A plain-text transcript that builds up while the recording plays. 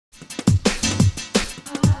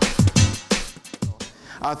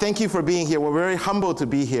Thank you for being here. We're very humbled to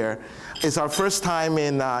be here. It's our first time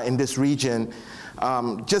in this region.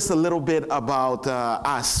 Just a little bit about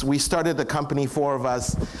us. We started the company, 4 of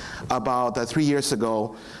us, about 3 years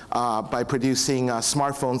ago by producing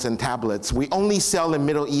smartphones and tablets. We only sell in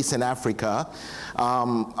Middle East and Africa.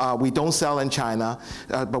 We don't sell in China,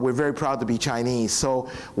 but we're very proud to be Chinese. So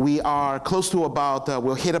we are close to about,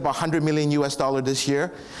 we'll hit about $100 million this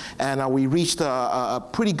year. And we reached a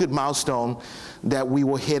pretty good milestone that we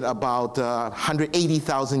will hit about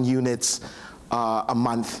 180,000 units a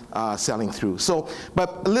month selling through. So,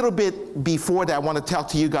 but a little bit before that, I want to talk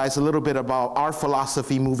to you guys a little bit about our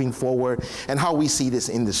philosophy moving forward and how we see this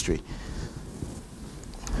industry.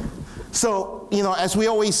 So, as we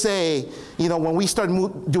always say, when we start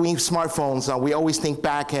doing smartphones, we always think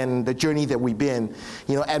back and the journey that we've been.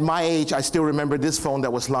 At my age, I still remember this phone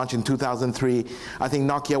that was launched in 2003. I think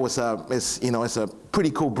Nokia is a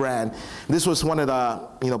pretty cool brand. This was one of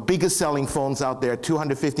the biggest selling phones out there,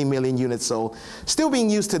 250 million units sold, still being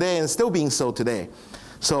used today and still being sold today.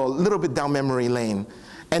 So a little bit down memory lane.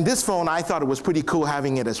 And this phone, I thought it was pretty cool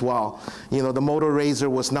having it as well. The Moto Razr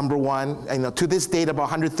was #1. And to this date, about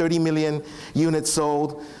 130 million units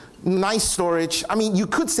sold. Nice storage. I mean, you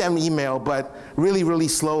could send email, but really, really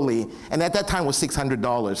slowly. And at that time, it was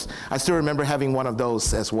 $600. I still remember having one of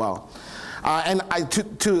those as well. And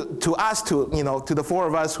to us, to the 4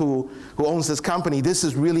 of us who owns this company, this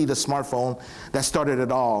is really the smartphone that started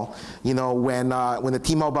it all. When the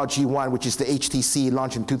T-Mobile G1, which is the HTC,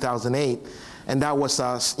 launched in 2008. And that was,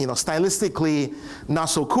 stylistically not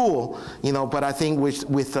so cool, but I think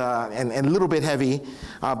and a little bit heavy.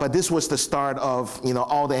 But this was the start of,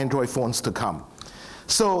 all the Android phones to come.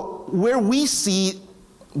 So where we see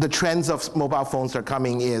the trends of mobile phones are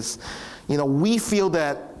coming is, we feel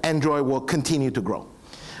that Android will continue to grow.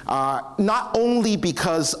 Not only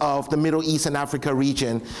because of the Middle East and Africa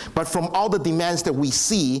region, but from all the demands that we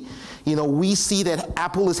see that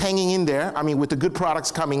Apple is hanging in there. I mean, with the good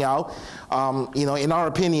products coming out, in our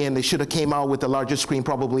opinion, they should have came out with the larger screen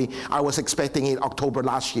probably. I was expecting it October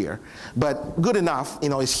last year, but good enough,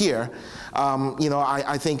 it's here.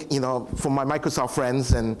 I think, from my Microsoft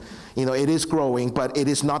friends, and it is growing, but it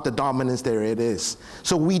is not the dominance there it is.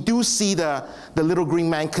 So we do see the little green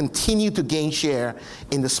man continue to gain share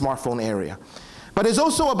in the smartphone area. But it's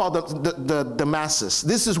also about the masses.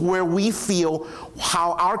 This is where we feel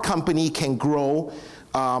how our company can grow,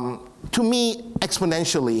 to me,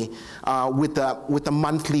 exponentially with the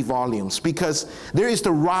monthly volumes, because there is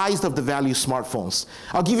the rise of the value smartphones.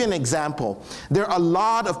 I'll give you an example. There are a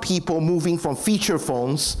lot of people moving from feature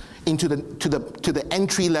phones into the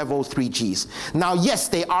entry-level 3Gs. Now, yes,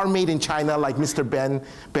 they are made in China, like Mr.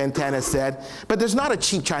 Ben Tan has said, but there's not a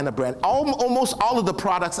cheap China brand. Almost all of the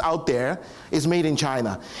products out there is made in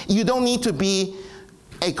China. You don't need to be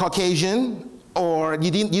a Caucasian, or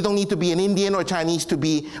you don't need to be an Indian or Chinese to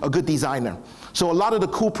be a good designer. So a lot of the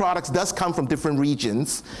cool products does come from different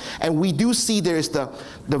regions, and we do see there's the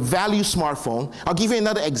value smartphone. I'll give you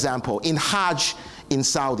another example. In Hajj in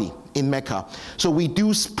Saudi, in Mecca. So we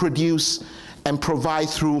do produce and provide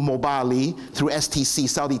through Mobile, through STC,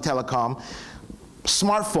 Saudi Telecom,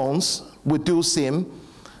 smartphones with dual SIM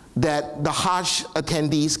that the Hajj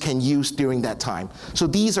attendees can use during that time. So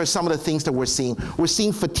these are some of the things that we're seeing. We're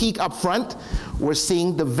seeing fatigue up front. We're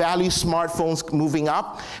seeing the value smartphones moving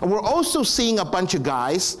up. And we're also seeing a bunch of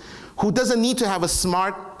guys who doesn't need to have a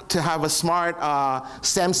smart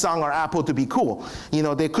Samsung or Apple to be cool.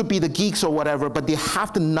 They could be the geeks or whatever, but they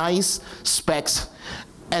have the nice specs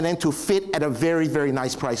and then to fit at a very, very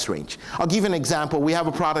nice price range. I'll give you an example. We have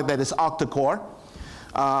a product that is octa-core,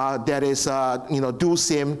 that is dual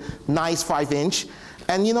SIM, nice 5-inch,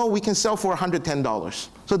 and we can sell for $110.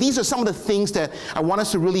 So these are some of the things that I want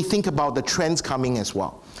us to really think about, the trends coming as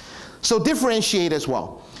well. So differentiate as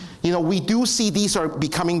well. We do see these are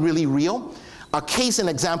becoming really real. A case and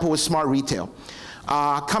example is smart retail.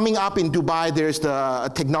 Coming up in Dubai, there's the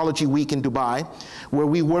Technology Week in Dubai, where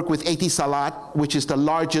we work with Etisalat, which is the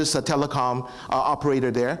largest telecom operator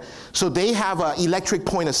there. So they have an electric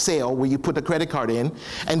point of sale where you put the credit card in,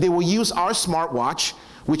 and they will use our smartwatch,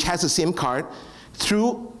 which has a SIM card,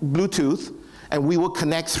 through Bluetooth, and we will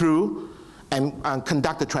connect through and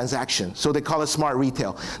conduct the transaction. So they call it smart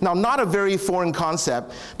retail. Now, not a very foreign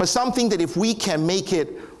concept, but something that if we can make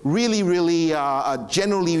it really, really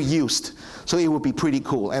generally used, so it would be pretty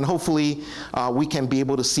cool. And hopefully, we can be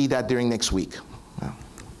able to see that during next week. Yeah.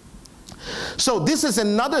 So this is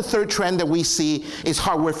another third trend that we see is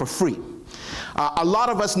hardware for free. A lot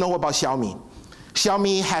of us know about Xiaomi.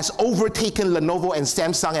 Xiaomi has overtaken Lenovo and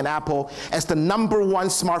Samsung and Apple as the #1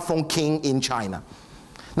 smartphone king in China.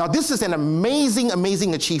 Now this is an amazing,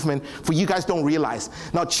 amazing achievement for you guys don't realize.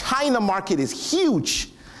 Now China market is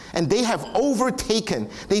huge, and they have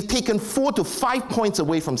they've taken 4 to 5 points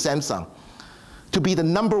away from Samsung to be the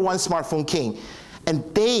 #1 smartphone king. And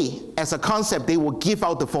they, as a concept, they will give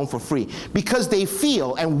out the phone for free because they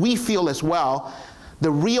feel, and we feel as well,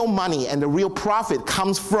 the real money and the real profit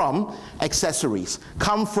comes from accessories,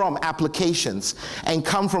 come from applications, and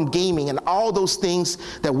come from gaming and all those things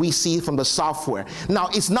that we see from the software. Now,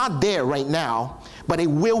 it's not there right now, but it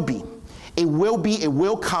will be. It will be, it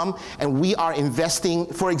will come, and we are investing.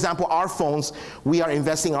 For example, our phones, we are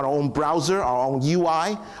investing in our own browser, our own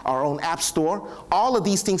UI, our own app store. All of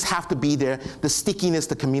these things have to be there, the stickiness,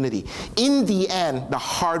 the community. In the end, the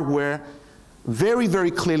hardware, very,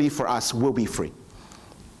 very clearly for us, will be free.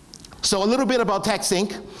 So a little bit about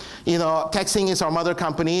TecSync. TecSync is our mother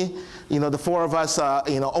company. The four of us,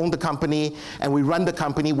 own the company, and we run the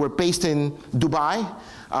company. We're based in Dubai,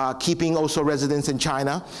 keeping also residents in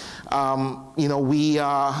China. We,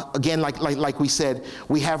 again, like we said,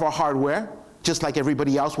 we have our hardware. Just like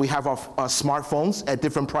everybody else, we have our smartphones at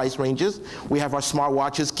different price ranges. We have our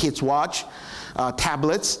smartwatches, kids watch,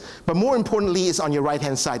 tablets. But more importantly is on your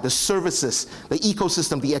right-hand side, the services, the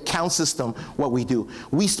ecosystem, the account system, what we do.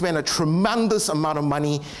 We spend a tremendous amount of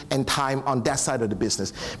money and time on that side of the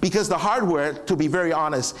business. Because the hardware, to be very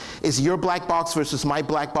honest, is your black box versus my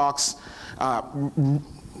black box,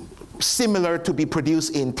 similar to be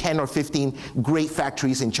produced in 10 or 15 great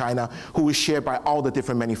factories in China who is shared by all the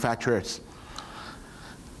different manufacturers.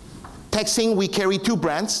 TecSync, we carry 2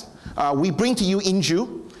 brands. We bring to you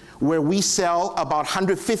InJoo, where we sell about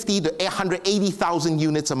 150 to 180,000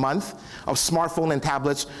 units a month of smartphone and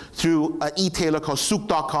tablets through an e-tailer called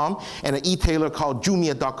Souk.com and an e-tailer called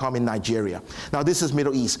Jumia.com in Nigeria. Now this is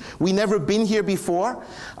Middle East. We never been here before.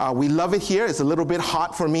 We love it here. It's a little bit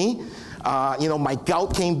hot for me. My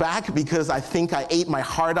gout came back because I think I ate my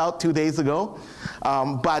heart out 2 days ago.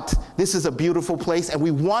 But this is a beautiful place, and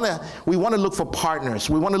we want to look for partners.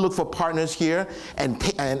 We want to look for partners here and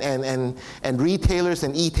retailers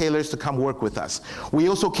and e-tailers to come work with us. We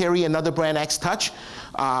also carry another brand, Xtouch,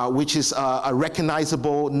 which is a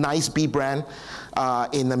recognizable, nice B brand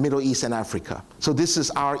in the Middle East and Africa. So this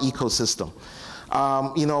is our ecosystem.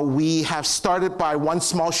 We have started by one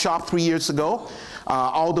small shop 3 years ago,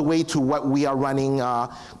 all the way to what we are running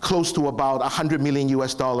close to about $100 million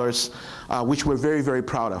US, which we're very, very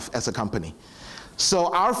proud of as a company.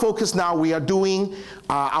 So our focus now, we are doing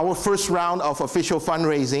our first round of official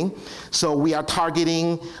fundraising. So we are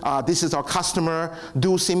targeting, this is our customer,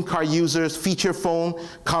 dual SIM card users, feature phone,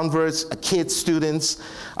 converts, kids, students.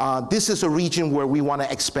 This is a region where we want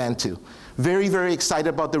to expand to. Very, very excited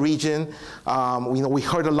about the region. We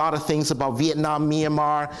heard a lot of things about Vietnam,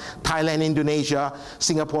 Myanmar, Thailand, Indonesia,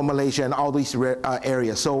 Singapore, Malaysia, and all these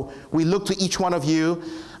areas. So we look to each one of you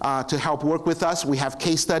to help work with us. We have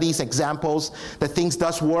case studies, examples that things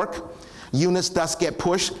does work. Units does get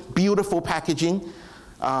pushed. Beautiful packaging.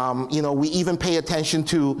 We even pay attention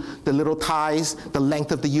to the little ties, the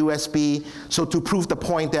length of the USB, so to prove the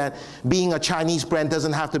point that being a Chinese brand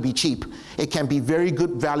doesn't have to be cheap. It can be very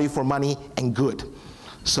good value for money and good.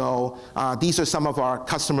 So these are some of our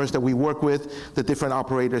customers that we work with, the different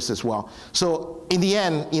operators as well. So in the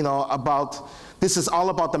end, this is all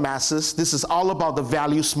about the masses. This is all about the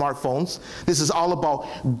value smartphones. This is all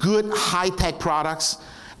about good high-tech products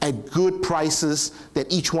at good prices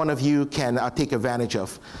that each one of you can take advantage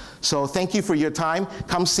of. So thank you for your time.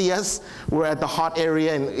 Come see us. We're at the hot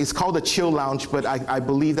area, and it's called the chill lounge, but I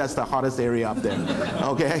believe that's the hottest area up there,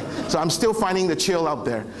 okay? So I'm still finding the chill up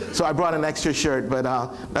there. So I brought an extra shirt, but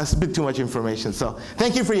that's a bit too much information. So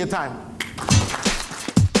thank you for your time.